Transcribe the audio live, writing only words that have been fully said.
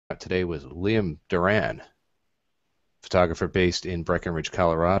Today with Liam Doran, photographer based in Breckenridge,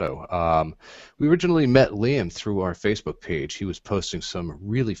 Colorado. We originally met Liam through our Facebook page. He was posting some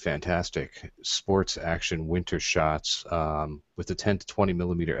really fantastic sports action winter shots with the 10 to 20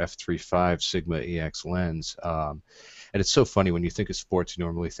 millimeter f3.5 Sigma EX lens. And it's so funny when you think of sports, you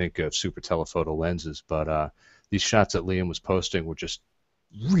normally think of super telephoto lenses, but these shots that Liam was posting were just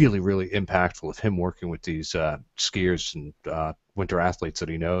really impactful of him working with these skiers and winter athletes that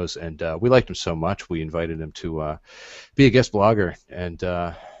he knows, and we liked him so much we invited him to be a guest blogger and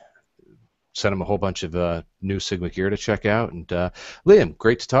sent him a whole bunch of new Sigma gear to check out. And Liam,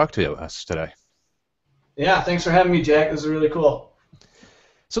 great to talk to us today. Yeah, thanks for having me, Jack. This is really cool.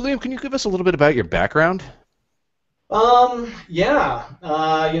 So Liam, can you give us a little bit about your background? Yeah.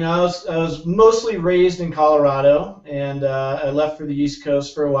 I was mostly raised in Colorado, and I left for the East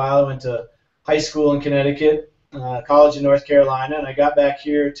Coast for a while. I went to high school in Connecticut, college in North Carolina, and I got back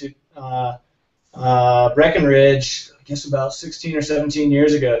here to Breckenridge, I guess about 16 or 17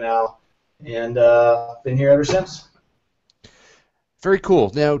 years ago now, and been here ever since. Very cool.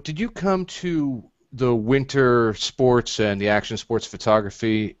 Now, did you come to the winter sports and the action sports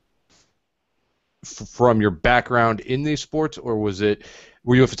photography from your background in these sports, or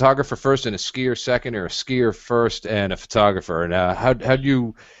were you a photographer first and a skier second, or a skier first and a photographer? And how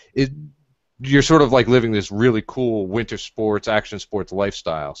do you're sort of like living this really cool winter sports, action sports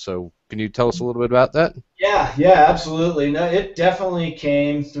lifestyle. So can you tell us a little bit about that? Yeah, absolutely. No, it definitely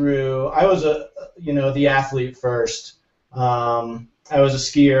came through. I was the athlete first. I was a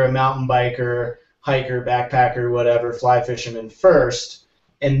skier, a mountain biker, hiker, backpacker, whatever, fly fisherman first,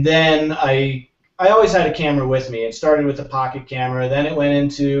 and then I always had a camera with me. It started with a pocket camera, then it went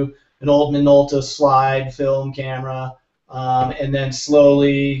into an old Minolta slide film camera, and then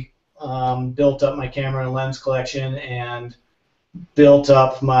slowly built up my camera and lens collection and built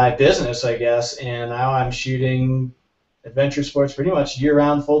up my business, I guess. And now I'm shooting adventure sports pretty much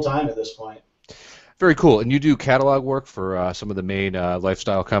year-round, full-time at this point. Very cool. And you do catalog work for some of the main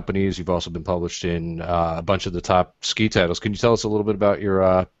lifestyle companies. You've also been published in a bunch of the top ski titles. Can you tell us a little bit about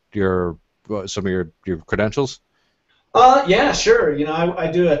your some of your credentials? Yeah, sure.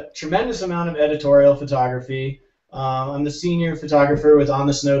 I do a tremendous amount of editorial photography. I'm the senior photographer with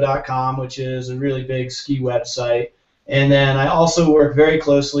onthesnow.com, which is a really big ski website. And then I also work very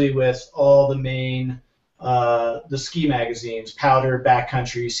closely with all the main the ski magazines, Powder,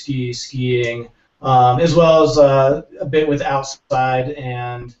 Backcountry, Skiing, as well as a bit with Outside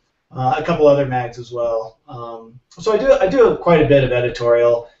and a couple other mags as well. So I do quite a bit of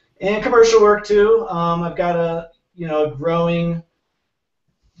editorial. And commercial work too. I've got a growing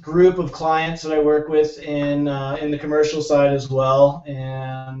group of clients that I work with in the commercial side as well,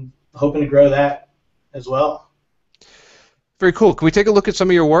 and hoping to grow that as well. Very cool. Can we take a look at some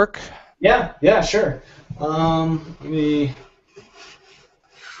of your work? Yeah, sure. Let me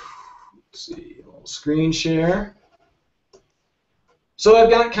see, a little screen share. So I've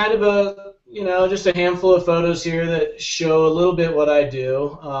got kind of just a handful of photos here that show a little bit what I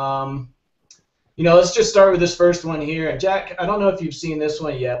do. Let's just start with this first one here. And Jack, I don't know if you've seen this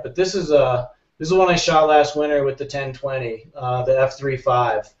one yet, but this is one I shot last winter with the 1020, the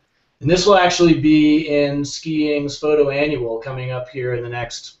f3.5. And this will actually be in Skiing's photo annual coming up here in the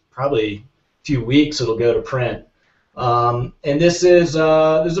next probably few weeks. It'll go to print. And this is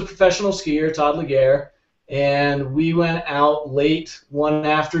a professional skier, Todd Laguerre, and we went out late one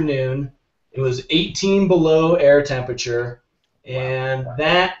afternoon. It was 18 below air temperature, and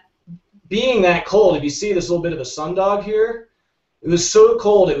that being that cold, if you see this little bit of a sundog here, it was so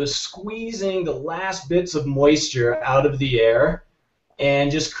cold it was squeezing the last bits of moisture out of the air and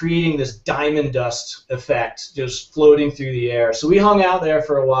just creating this diamond dust effect just floating through the air. So we hung out there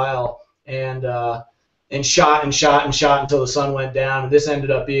for a while and shot until the sun went down, and this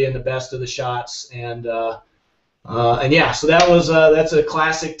ended up being the best of the shots. And yeah, so that's a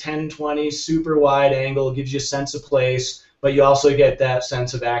classic 1020, super wide angle. It gives you a sense of place, but you also get that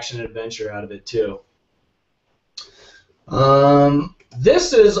sense of action and adventure out of it too.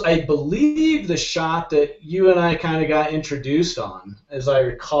 This is, I believe, the shot that you and I kind of got introduced on, as I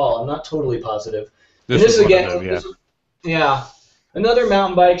recall. I'm not totally positive. This again, yeah. Yeah, another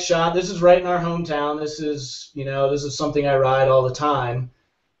mountain bike shot. This is right in our hometown. This is something I ride all the time.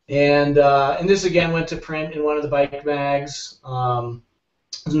 And this again went to print in one of the bike mags.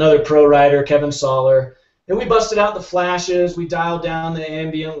 There's another pro rider, Kevin Soller. And we busted out the flashes. We dialed down the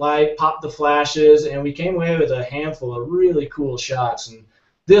ambient light, popped the flashes, and we came away with a handful of really cool shots. And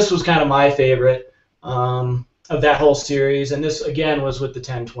this was kind of my favorite of that whole series. And this again was with the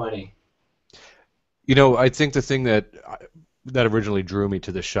 1020. I think the thing that that originally drew me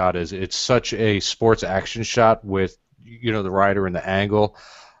to the shot is it's such a sports action shot with the rider and the angle,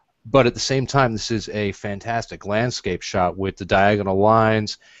 but at the same time this is a fantastic landscape shot with the diagonal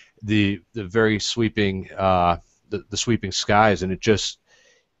lines, the very sweeping the sweeping skies, and it,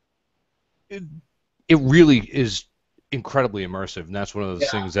 it really is incredibly immersive, and that's one of those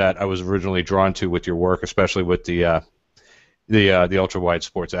Yeah, things that I was originally drawn to with your work, especially with the ultra wide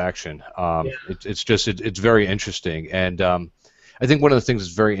sports action. yeah, It's very interesting, and I think one of the things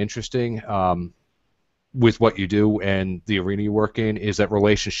that's very interesting with what you do and the arena you work in is that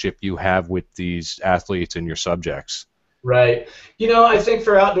relationship you have with these athletes and your subjects. right. I think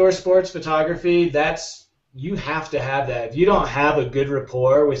for outdoor sports photography, you have to have that. If you don't have a good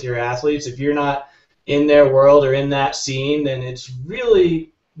rapport with your athletes, if you're not in their world or in that scene, then it's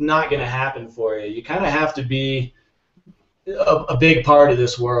really not going to happen for you. You kind of have to be a big part of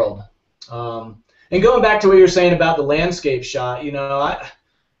this world. And going back to what you were saying about the landscape shot,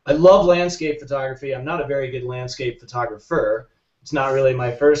 I love landscape photography. I'm not a very good landscape photographer. It's not really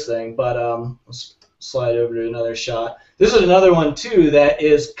my first thing, but let's slide over to another shot. This is another one too that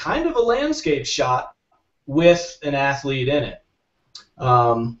is kind of a landscape shot with an athlete in it.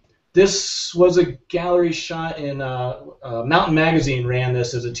 This was a gallery shot in Mountain Magazine ran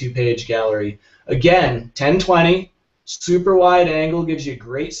this as a two-page gallery. Again, 1020, super wide angle, gives you a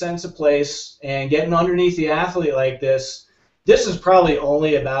great sense of place, and getting underneath the athlete like this is probably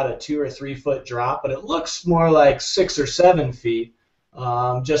only about a 2 or 3 foot drop, but it looks more like 6 or 7 feet.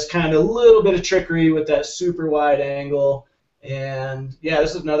 Just kind of a little bit of trickery with that super wide angle. And yeah,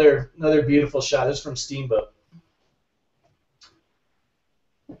 this is another beautiful shot. This is from Steamboat.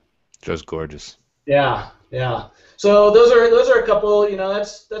 Just gorgeous. Yeah, yeah. So those are a couple.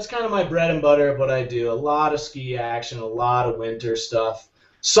 That's kind of my bread and butter of what I do. A lot of ski action, a lot of winter stuff.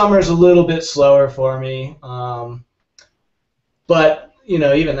 Summer's a little bit slower for me, but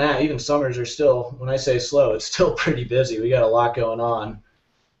even summers are still. When I say slow, it's still pretty busy. We got a lot going on.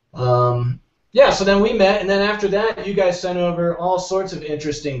 Yeah. So then we met, and then after that, you guys sent over all sorts of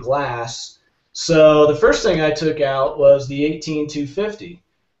interesting glass. So the first thing I took out was the 18250.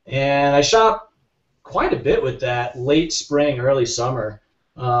 And I shot quite a bit with that late spring, early summer.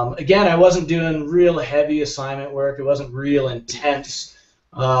 Again, I wasn't doing real heavy assignment work. It wasn't real intense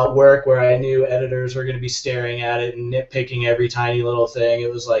work where I knew editors were going to be staring at it and nitpicking every tiny little thing.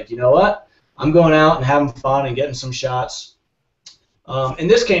 It was like, you know what? I'm going out and having fun and getting some shots. And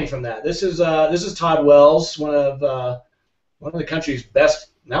this came from that. This is Todd Wells, one of the country's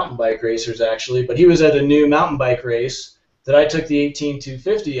best mountain bike racers, actually. But he was at a new mountain bike race that I took the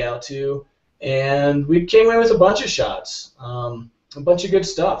 18250 out to, and we came away with a bunch of shots, a bunch of good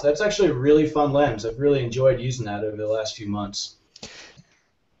stuff. That's actually a really fun lens. I've really enjoyed using that over the last few months.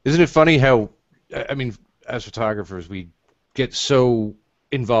 Isn't it funny how, I mean, as photographers, we get so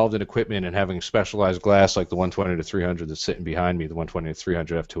involved in equipment and having specialized glass like the 120 to 300 that's sitting behind me, the 120 to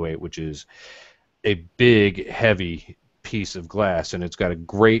 300 f2.8, which is a big, heavy piece of glass, and it's got a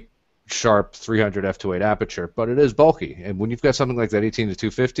great sharp 300 f2.8 aperture, but it is bulky. And when you've got something like that 18 to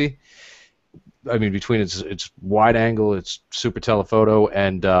 250, I mean, between its wide angle, its super telephoto,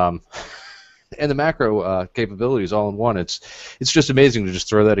 and the macro capabilities all in one, it's just amazing to just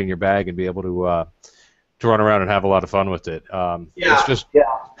throw that in your bag and be able to run around and have a lot of fun with it. It's Yeah, just yeah.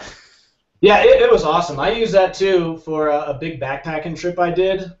 Yeah, it was awesome. I used that too for a big backpacking trip I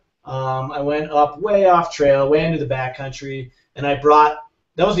did. I went up way off trail, way into the backcountry, and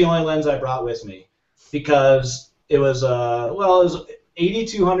that was the only lens I brought with me because it was it was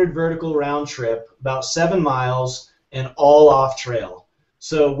 8,200 vertical round trip, about 7 miles, and all off trail.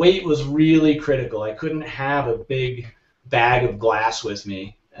 So weight was really critical. I couldn't have a big bag of glass with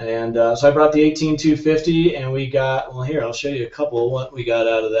me. And so I brought the 18250, and we got, well, here, I'll show you a couple of what we got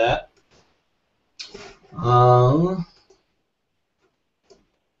out of that.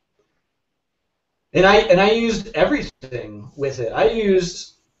 And I used everything with it.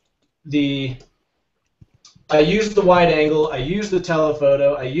 The I used the wide angle, I used the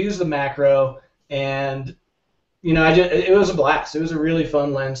telephoto, I used the macro, and it was a blast. It was a really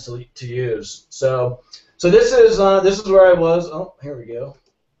fun lens to use. So this is where I was. Oh, here we go.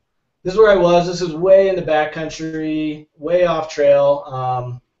 This is where I was. This is way in the backcountry, way off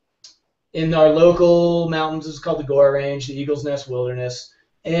trail. In our local mountains, it's called the Gore Range, the Eagles Nest Wilderness.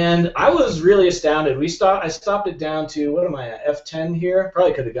 And I was really astounded. I stopped it down to, what am I at, F10 here?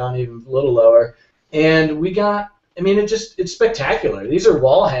 Probably could have gone even a little lower. And we got, I mean, it's spectacular. These are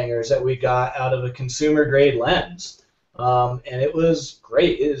wall hangers that we got out of a consumer grade lens. And it was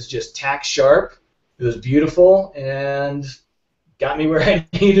great. It was just tack sharp. It was beautiful and got me where I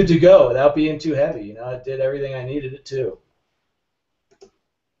needed to go without being too heavy. It did everything I needed it to.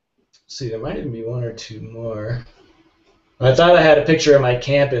 see, there might even be one or two more. I thought I had a picture of my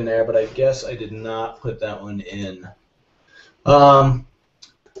camp in there, but I guess I did not put that one in. Um,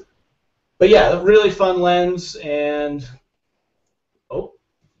 but yeah, really fun lens, and oh,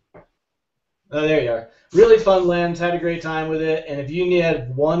 there you are. Really fun lens. Had a great time with it. And if you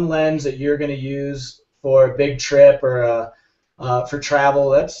need one lens that you're going to use for a big trip or for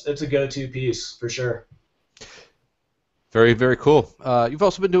travel, it's a go-to piece for sure. Very, very cool. You've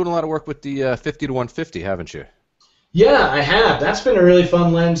also been doing a lot of work with the 50 to 150, haven't you? Yeah, I have. That's been a really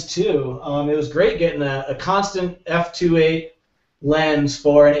fun lens too. It was great getting a constant f2.8 lens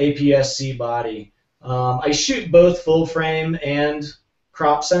for an APS-C body. I shoot both full frame and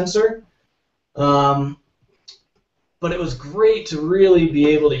crop sensor, um, but it was great to really be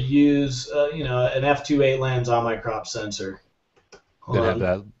able to use an f2.8 lens on my crop sensor. That Hold have on,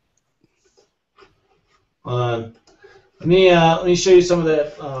 that. hold on. Let me show you some of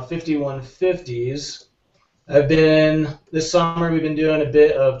the 5150s. This summer we've been doing a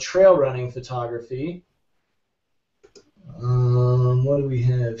bit of trail running photography. What do we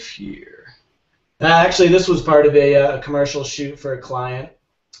have here? Actually, this was part of a commercial shoot for a client.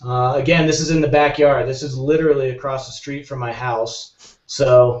 Again, this is in the backyard. This is literally across the street from my house.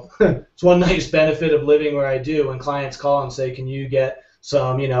 So it's one nice benefit of living where I do. When clients call and say, "Can you get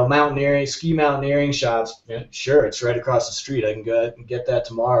some, mountaineering, ski mountaineering shots?" Yeah, sure, it's right across the street. I can go ahead and get that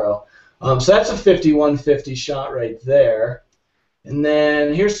tomorrow. So that's a 5150 shot right there. And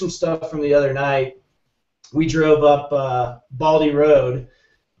then here's some stuff from the other night. We drove up Baldy Road,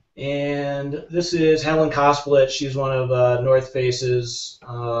 and this is Helen Kosplet. She's one of North Face's.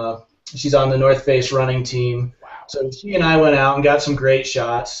 She's on the North Face running team. Wow. So she and I went out and got some great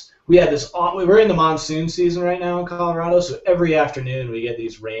shots. We had this. We're in the monsoon season right now in Colorado, so every afternoon we get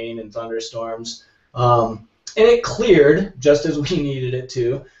these rain and thunderstorms. And it cleared just as we needed it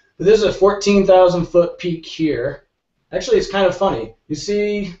to. But this is a 14,000 foot peak here. Actually, it's kind of funny. You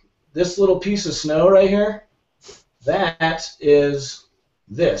see this little piece of snow right here? That is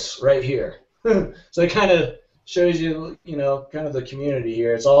this right here. So it kind of shows you, kind of the community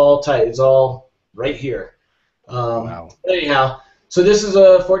here. It's all tight. It's all right here. Wow. Anyhow, so this is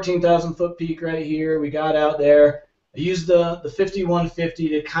a 14,000 foot peak right here. We got out there. I used the 5150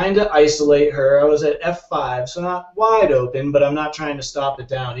 to kind of isolate her. I was at f5, so not wide open, but I'm not trying to stop it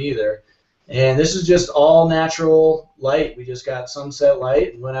down either. And this is just all natural light. We just got sunset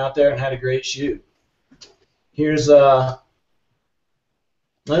light and went out there and had a great shoot. Here's now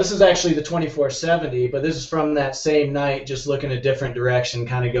this is actually the 2470, but this is from that same night, just looking a different direction,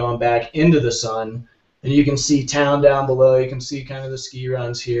 kind of going back into the sun. And you can see town down below. You can see kind of the ski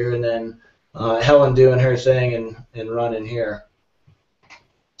runs here, and then Helen doing her thing and running here.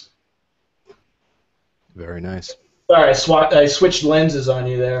 Very nice. Sorry, I switched lenses on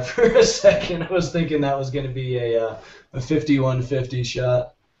you there for a second. I was thinking that was going to be a 5150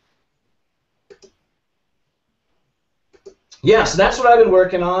 shot. Yeah, so that's what I've been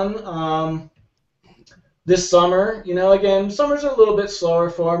working on this summer. Again, summers are a little bit slower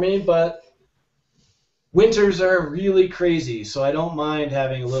for me, but winters are really crazy, so I don't mind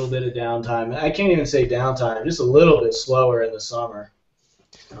having a little bit of downtime. I can't even say downtime, just a little bit slower in the summer.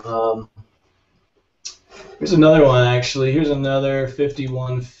 Here's another one, actually. Here's another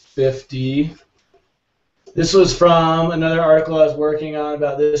 5150. This was from another article I was working on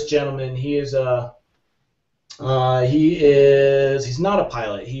about this gentleman. He's not a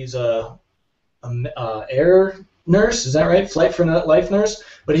pilot. He's a air nurse. Is that right? Flight for Life nurse.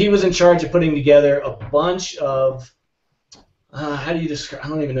 But he was in charge of putting together a bunch of how do you describe? I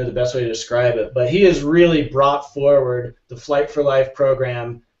don't even know the best way to describe it. But he has really brought forward the Flight for Life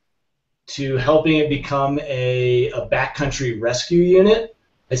program to helping it become a backcountry rescue unit.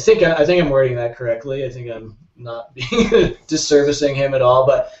 I think I'm wording that correctly. I think I'm not being disservicing him at all.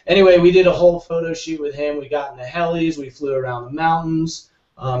 But anyway, we did a whole photo shoot with him. We got in the helis. We flew around the mountains.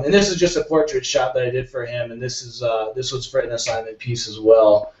 And this is just a portrait shot that I did for him. And this was for an assignment piece as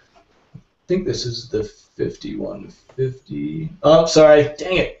well. I think this is the 5150. Oh, sorry.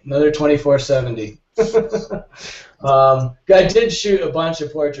 Dang it. Another 2470. I did shoot a bunch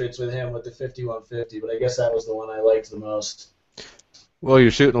of portraits with him with the 5150, but I guess that was the one I liked the most. Well,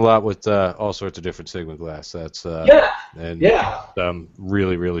 you're shooting a lot with all sorts of different Sigma glass. That's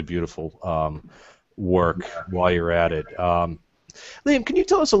really, really beautiful work while you're at it. Liam, can you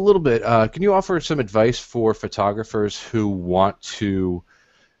tell us a little bit? Can you offer some advice for photographers who want to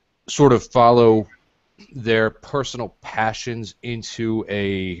sort of follow their personal passions into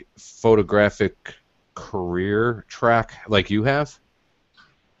a photographic career track like you have?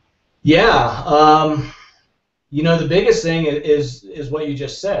 Yeah. The biggest thing is what you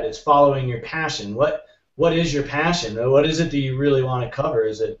just said. It's following your passion. What is your passion? What is it that you really want to cover?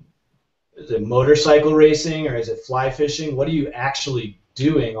 Is it motorcycle racing, or is it fly fishing? What are you actually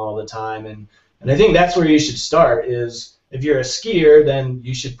doing all the time? And I think that's where you should start. Is if you're a skier, then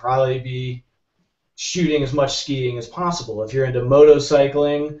you should probably be shooting as much skiing as possible. If you're into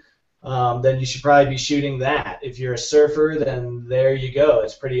motorcycling, then you should probably be shooting that. If you're a surfer, then there you go.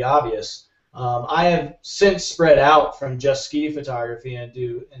 It's pretty obvious. I have since spread out from just ski photography and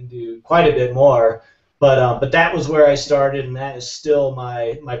do quite a bit more. But that was where I started, and that is still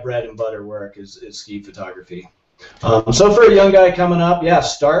my bread and butter work is ski photography. So for a young guy coming up, yeah,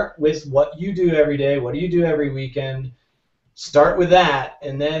 start with what you do every day. What do you do every weekend? Start with that,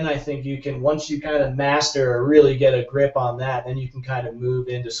 and then I think you can, once you kind of master or really get a grip on that, then you can kind of move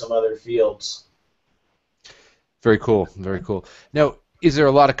into some other fields. Very cool. Very cool. Now, is there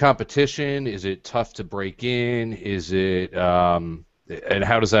a lot of competition? Is it tough to break in? Is it, and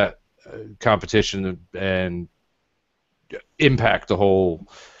how does that competition and impact the whole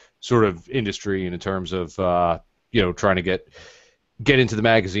sort of industry in terms of trying to get into the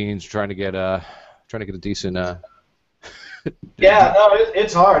magazines, trying to get a decent Yeah, no,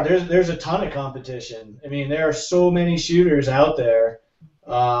 it's hard. There's a ton of competition. I mean, there are so many shooters out there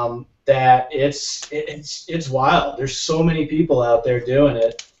that it's wild. There's so many people out there doing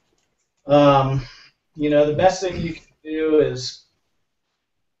it. The best thing you can do is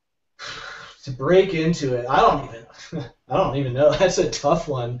to break into it. I don't even know. That's a tough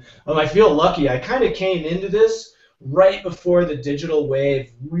one. I feel lucky. I kind of came into this right before the digital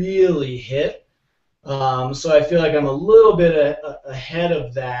wave really hit. So I feel like I'm a little bit ahead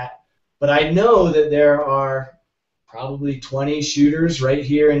of that, but I know that there are probably 20 shooters right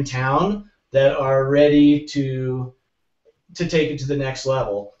here in town that are ready to take it to the next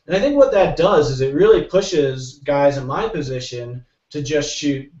level. And I think what that does is it really pushes guys in my position to just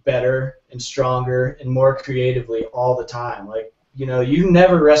shoot better and stronger and more creatively all the time. Like, you're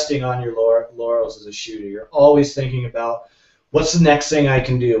never resting on your laurels as a shooter. You're always thinking about, what's the next thing I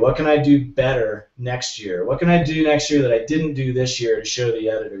can do? What can I do better next year? What can I do next year that I didn't do this year to show the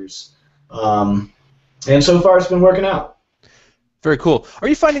editors? And so far, it's been working out. Very cool. Are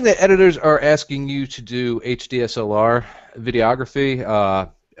you finding that editors are asking you to do HDSLR videography,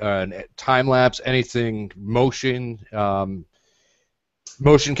 time lapse, anything motion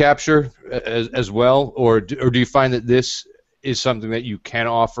capture as well, or do you find that this is something that you can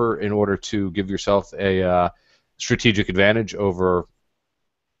offer in order to give yourself a strategic advantage over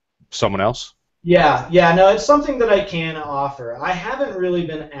someone else? Yeah, no, it's something that I can offer. I haven't really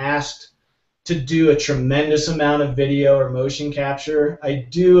been asked to do a tremendous amount of video or motion capture. I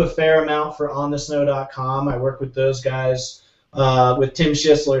do a fair amount for onthesnow.com. I work with those guys, with Tim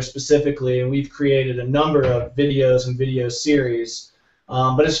Schisler specifically, and we've created a number of videos and video series.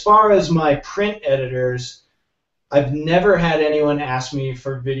 But as far as my print editors, I've never had anyone ask me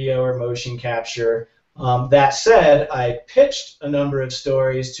for video or motion capture. That said, I pitched a number of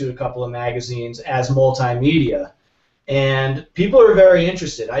stories to a couple of magazines as multimedia, and people are very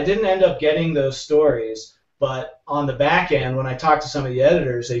interested. I didn't end up getting those stories, but on the back end, when I talked to some of the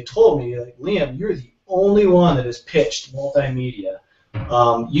editors, they told me, like, Liam, you're the only one that has pitched multimedia.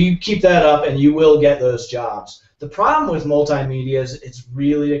 You keep that up and you will get those jobs. The problem with multimedia is it's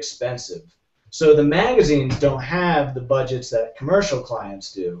really expensive. So the magazines don't have the budgets that commercial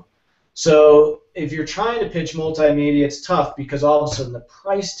clients do. So if you're trying to pitch multimedia, it's tough because all of a sudden the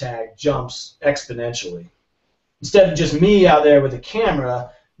price tag jumps exponentially. Instead of just me out there with a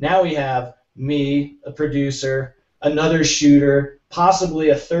camera, now we have me, a producer, another shooter, possibly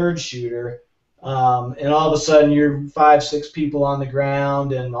a third shooter, and all of a sudden you're 5, 6 people on the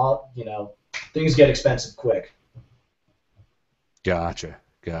ground, and things get expensive quick. Gotcha.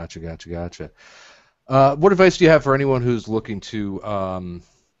 What advice do you have for anyone who's looking to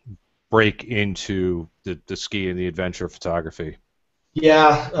break into the ski and the adventure photography?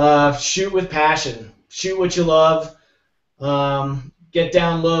 Yeah, shoot with passion. Shoot what you love. Get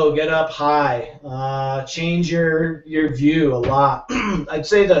down low, get up high. Change your view a lot. I'd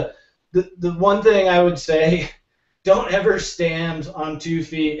say the one thing I would say, don't ever stand on 2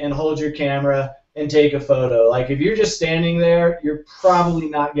 feet and hold your camera and take a photo. Like, if you're just standing there, you're probably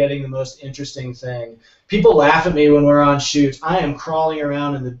not getting the most interesting thing. People laugh at me when we're on shoots. I am crawling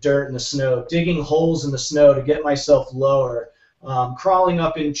around in the dirt and the snow, digging holes in the snow to get myself lower, crawling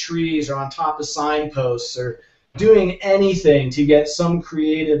up in trees or on top of signposts, or doing anything to get some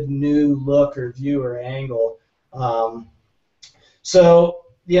creative new look or view or angle. So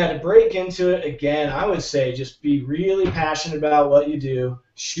yeah, to break into it again, I would say just be really passionate about what you do,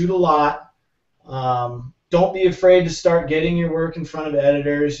 shoot a lot, don't be afraid to start getting your work in front of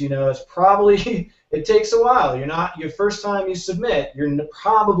editors. You know, it's probably it takes a while. You're not your first time you submit. You're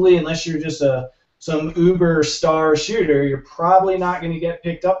probably, unless you're just some uber star shooter, you're probably not going to get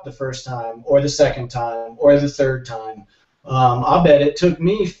picked up the first time or the second time or the third time. I'll bet it took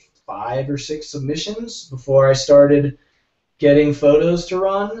me 5 or 6 submissions before I started getting photos to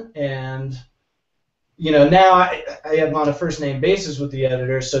run. And you know, now I am on a first name basis with the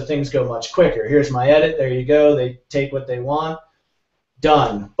editors, so things go much quicker. Here's my edit, there you go. They take what they want,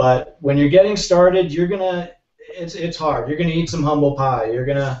 done. But when you're getting started, it's hard. You're gonna eat some humble pie.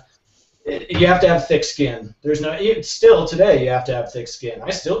 You have to have thick skin. Still today you have to have thick skin.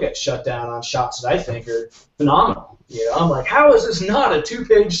 I still get shut down on shots that I think are phenomenal. You know, I'm like, how is this not a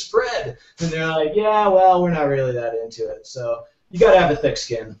 2-page spread? And they're like, yeah, well, we're not really that into it. So you got to have a thick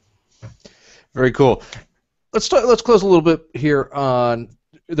skin. Very cool. Let's close a little bit here on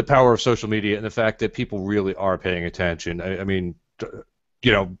the power of social media and the fact that people really are paying attention. I mean,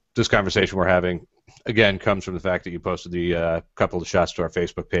 you know, this conversation we're having, again, comes from the fact that you posted the couple of shots to our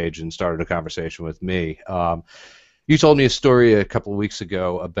Facebook page and started a conversation with me. You told me a story a couple of weeks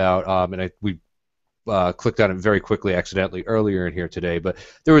ago about, we clicked on it very quickly accidentally earlier in here today, but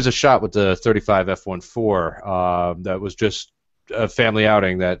there was a shot with the 35 f1.4 that was just a family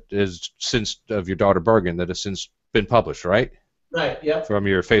outing that is of your daughter Bergen that has since been published, right? Right, yep. From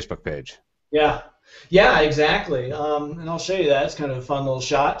your Facebook page. Yeah. Yeah, exactly. And I'll show you that. It's kind of a fun little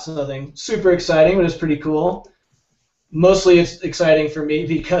shot. It's nothing super exciting, but it's pretty cool. Mostly it's exciting for me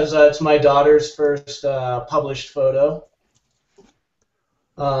because it's my daughter's first published photo.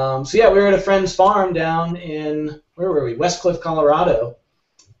 So yeah, we were at a friend's farm down in, where were we? Westcliff, Colorado.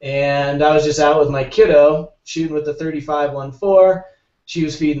 And I was just out with my kiddo shooting with the 35-1.4. She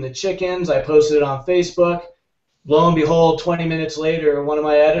was feeding the chickens. I posted it on Facebook. Lo and behold, 20 minutes later, one of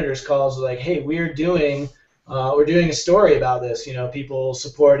my editors calls like, "Hey, we're doing a story about this. You know, people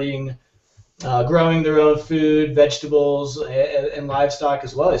supporting growing their own food, vegetables, and livestock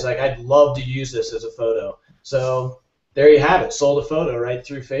as well." He's like, "I'd love to use this as a photo." So there you have it. Sold a photo right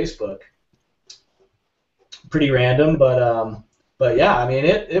through Facebook. Pretty random, but yeah, I mean,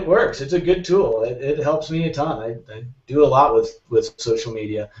 it works. It's a good tool. It helps me a ton. I do a lot with social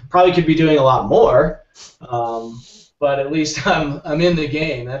media. Probably could be doing a lot more, but at least I'm in the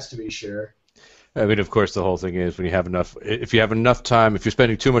game. That's to be sure. I mean, of course, the whole thing is if you have enough time, if you're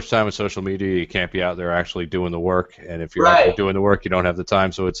spending too much time on social media, you can't be out there actually doing the work. And if you're actually doing the work, you don't have the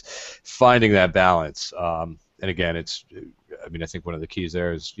time. So it's finding that balance. And again, I mean, I think one of the keys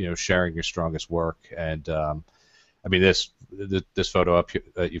there is, you know, sharing your strongest work. And I mean, this photo up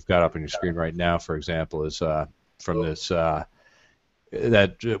that you've got up on your screen right now, for example, is from this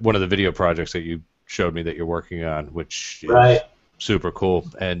that one of the video projects that you showed me that you're working on, which is super cool.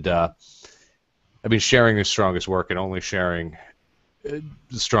 And I mean, sharing your strongest work and only sharing the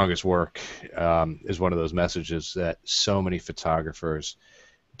strongest work is one of those messages that so many photographers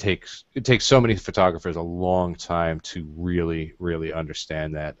it takes so many photographers a long time to really, really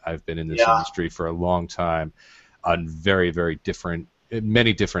understand that. I've been in this industry for a long time on very, very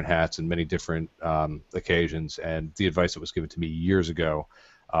many different hats and many different occasions, and the advice that was given to me years ago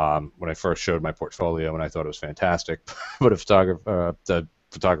when I first showed my portfolio, and I thought it was fantastic, but the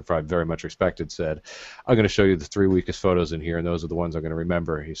photographer I very much respected said, "I'm going to show you the 3 weakest photos in here, and those are the ones I'm going to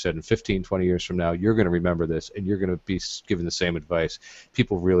remember." He said, "In 15, 20 years from now, you're going to remember this, and you're going to be given the same advice."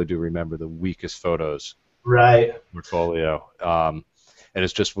 People really do remember the weakest photos portfolio. And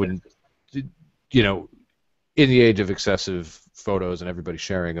it's just when, you know, in the age of excessive photos and everybody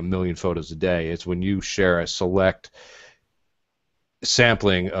sharing a million photos a day, it's when you share a select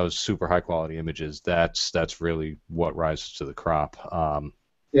sampling of super high quality images that's really what rises to the crop. And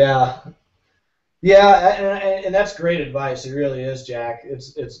that's great advice. It really is, Jack.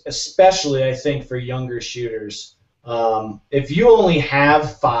 It's especially, I think, for younger shooters. If you only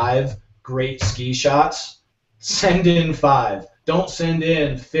have 5 great ski shots, send in 5. Don't send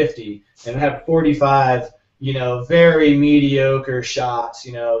in 50 and have 45, you know, very mediocre shots.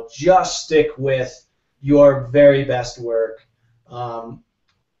 You know, just stick with your very best work.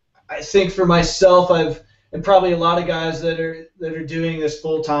 I think for myself, and probably a lot of guys that are doing this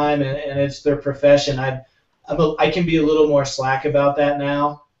full time and it's their profession, I can be a little more slack about that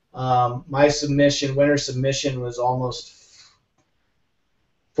now. My winter submission was almost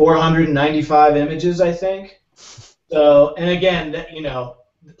 495 images, I think. So, and again, you know,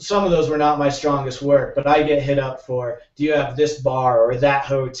 some of those were not my strongest work, but I get hit up for, do you have this bar or that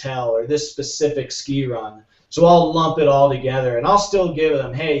hotel or this specific ski run? So I'll lump it all together, and I'll still give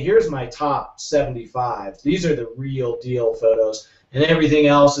them, hey, here's my top 75. These are the real deal photos, and everything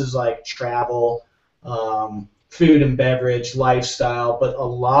else is like travel, food and beverage, lifestyle, but a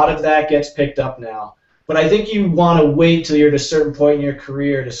lot of that gets picked up now. But I think you want to wait till you're at a certain point in your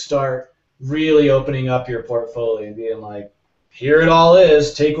career to start really opening up your portfolio and being like, here it all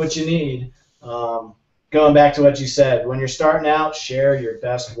is, take what you need. Going back to what you said, when you're starting out, share your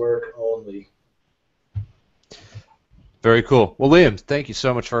best work only. Very cool. Well, Liam, thank you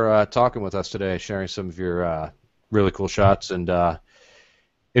so much for talking with us today, sharing some of your really cool shots and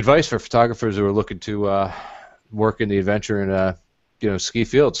advice for photographers who are looking to work in the adventure and ski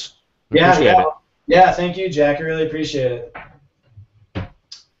fields. Yeah, Appreciate yeah, it. yeah. Thank you, Jack. I really appreciate it.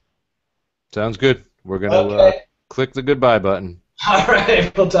 Sounds good. We're gonna Okay. click the goodbye button. All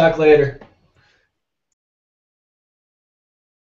right. We'll talk later.